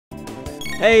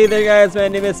Hey there guys, my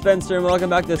name is Spencer and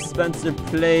welcome back to Spencer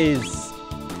Plays.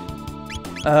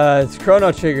 It's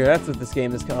Chrono Trigger, that's what this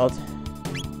game is called.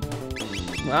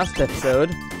 Last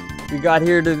episode, we got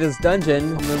here to this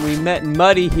dungeon when we met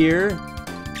Muddy here.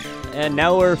 And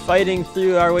now we're fighting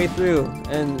through our way through.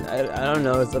 And I don't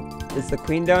know, is the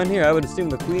queen down here? I would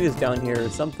assume the queen is down here or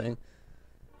something.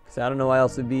 Because I don't know why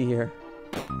else would be here.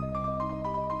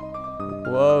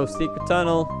 Whoa, secret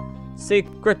tunnel.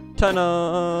 Secret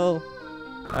tunnel.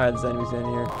 Alright, there's enemies in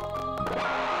here.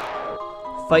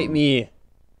 Fight me.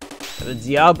 The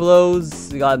Diablos.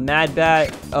 We got Mad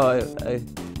Bat. Oh,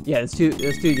 yeah, there's two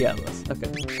Diablos. Okay.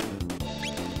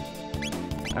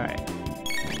 Alright.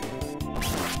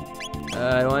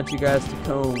 I want you guys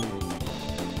to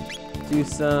do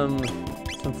some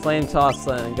flame toss.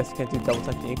 I guess I can't do double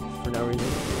technique for no reason.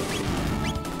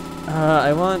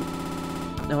 I want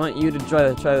you to try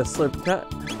the slurp cut.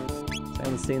 I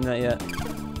haven't seen that yet.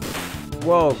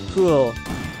 Whoa, cool.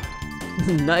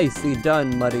 Nicely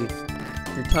done, Muddy.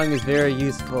 Your tongue is very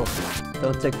useful.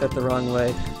 Don't take that the wrong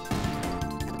way.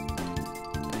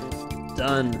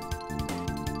 Done.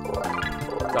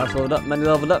 Gosh, leveled up. Muddy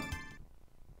leveled up.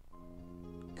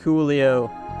 Coolio.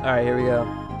 Alright, here we go.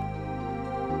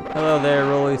 Hello there,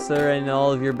 Rolly Sir, and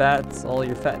all of your bats, all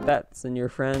your fat bats and your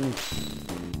friends.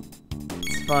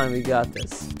 It's fine, we got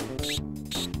this.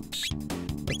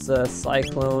 It's a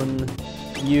Cyclone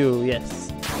U, yes.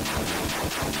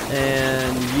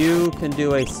 And you can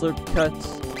do a slurp cut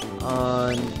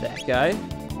on that guy.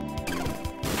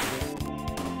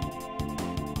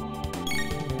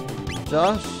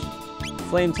 Josh,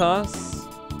 flame toss.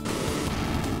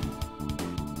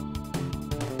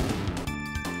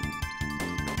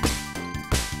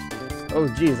 Oh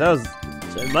geez, that was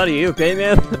Muddy. You okay,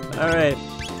 man? Alright.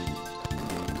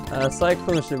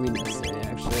 Cyclone should be necessary,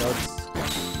 actually. I'll just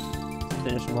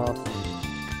finish him off.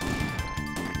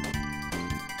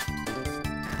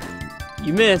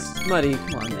 You missed, Muddy.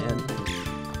 Come on, man.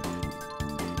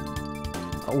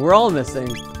 Oh, we're all missing.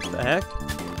 What the heck?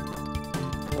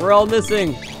 We're all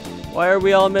missing. Why are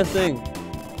we all missing?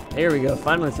 Here we go.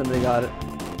 Finally somebody got it.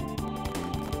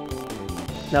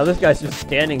 Now this guy's just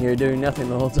standing here doing nothing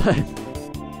the whole time.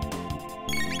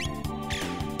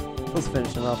 Let's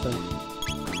finish him off then.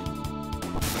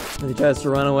 If he tries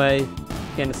to run away,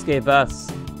 he can't escape us.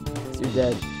 So you're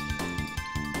dead.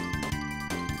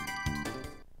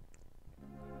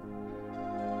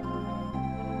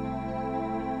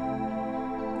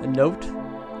 A note?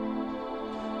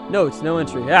 Notes, no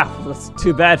entry. Ah, that's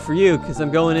too bad for you, because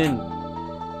I'm going in.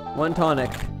 One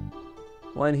tonic.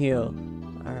 One heal.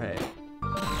 Alright.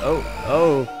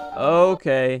 Oh,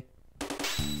 okay.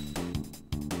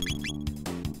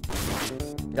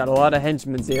 Got a lot of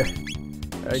henchmen here.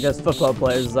 Or I guess football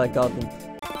players, as I call them.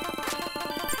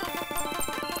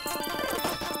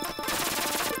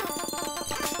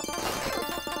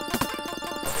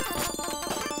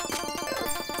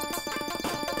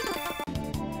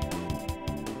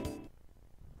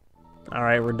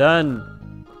 Alright, we're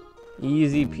done.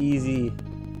 Easy peasy.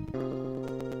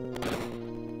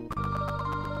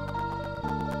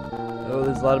 Oh,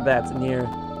 there's a lot of bats in here.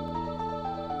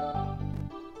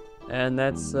 And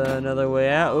that's another way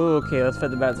out. Oh, okay, let's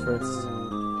fight the bats first.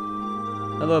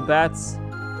 Hello, bats.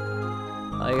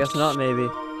 I guess not, maybe.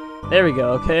 There we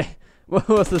go, okay.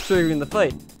 What's the triggering the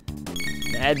fight?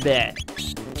 Mad Bat.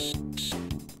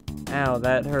 Ow,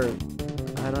 that hurt.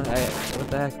 What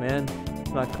the heck, man?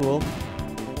 It's not cool.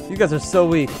 You guys are so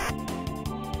weak.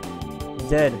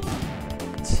 Dead.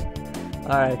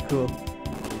 Alright, cool.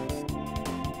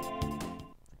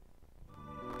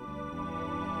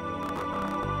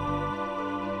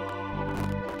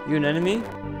 You an enemy?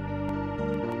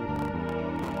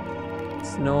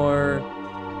 Snore.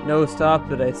 No, stop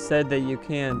it. I said that you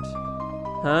can't.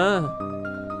 Huh?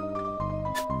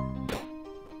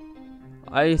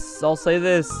 I'll say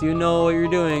this. You know what you're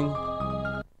doing.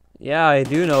 Yeah, I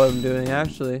do know what I'm doing,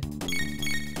 actually.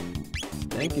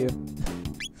 Thank you.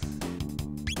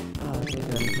 Oh, I can't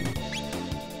do anything.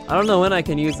 I don't know when I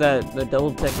can use the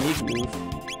double technique move.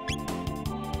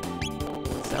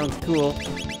 Sounds cool.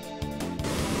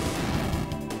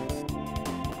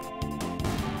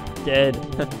 Dead.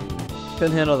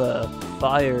 Couldn't handle the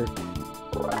fire.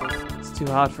 It's too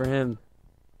hot for him.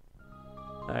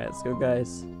 Alright, let's go,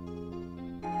 guys.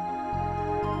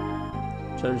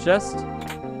 Treasure chest.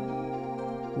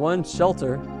 One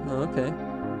shelter. Oh, okay.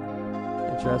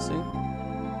 Interesting.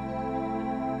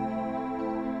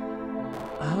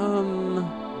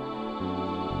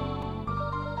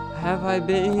 Have I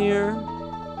been here?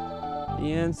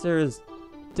 The answer is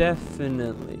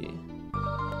definitely.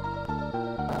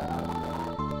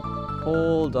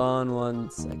 Hold on 1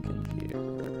 second here.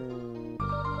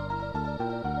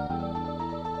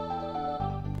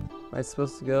 Am I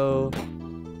supposed to go?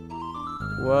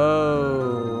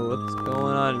 Whoa, what's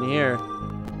going on in here?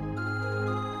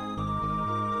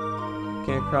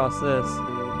 Can't cross this.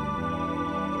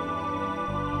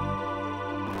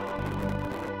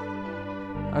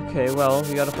 Okay, well,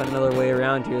 we gotta find another way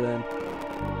around here then.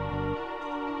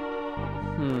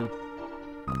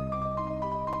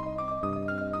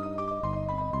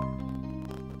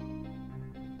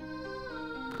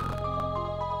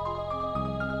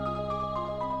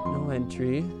 No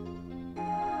entry.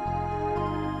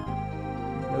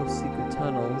 No secret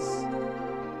tunnels.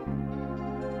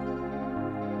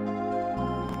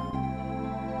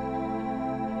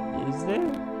 Is there?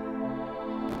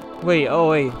 Wait, oh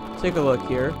wait, take a look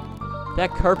here.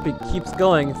 That carpet keeps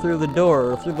going through the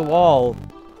door, or through the wall.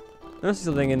 There's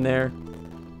something in there.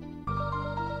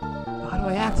 How do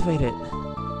I activate it?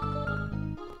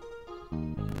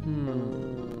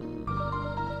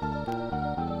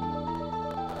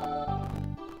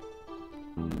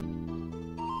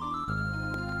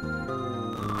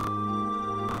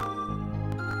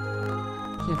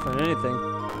 Can't find anything.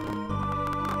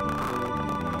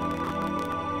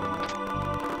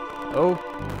 Oh.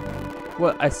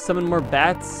 What? I summoned more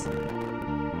bats?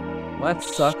 Well, that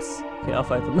sucks. Okay, I'll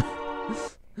fight them.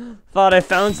 Thought I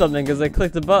found something because I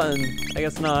clicked the button. I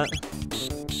guess not.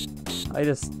 I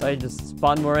just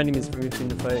spawned more enemies for me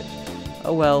to fight.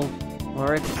 Oh well.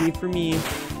 More XP for me.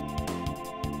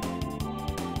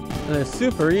 And they're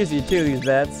super easy too, these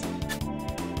bats.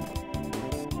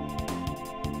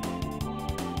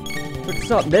 But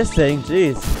stop missing,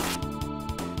 jeez.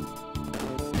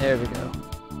 There we go.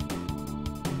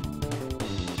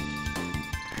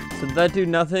 So did that do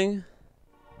nothing?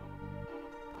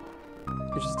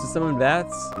 It's just to summon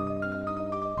bats?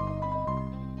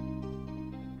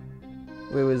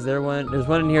 Wait, was there one? There's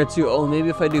one in here too. Oh, maybe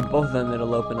if I do both of them,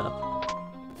 it'll open up.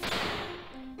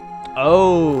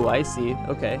 Oh, I see.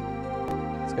 Okay.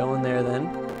 Let's go in there then.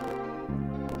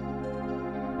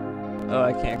 Oh,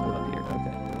 I can't go up here.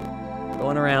 Okay.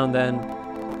 Going around then.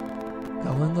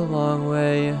 Going the long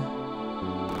way.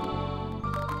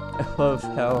 I love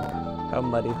how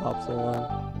Muddy hops along.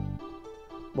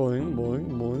 Boing, boing,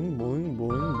 boing, boing,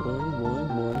 boing, boing, boing,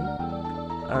 boing.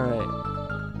 Alright.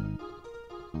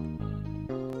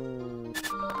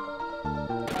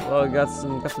 Well, got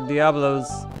some Diablos.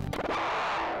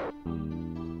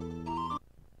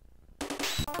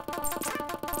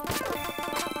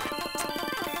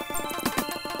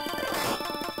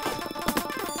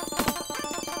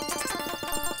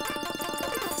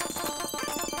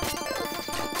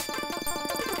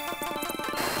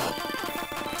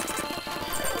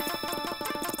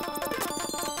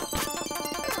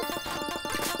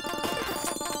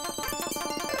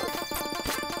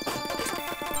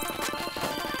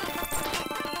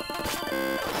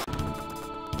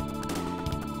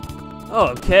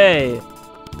 Okay.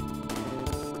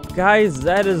 Guys,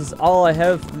 that is all I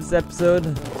have for this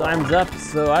episode. Time's up,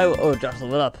 so oh, Josh,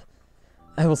 level up.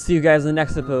 I will see you guys in the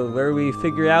next episode where we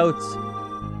figure out...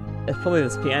 It's probably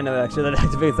this piano, actually, that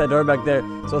activates that door back there.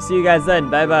 So I'll see you guys then.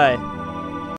 Bye-bye.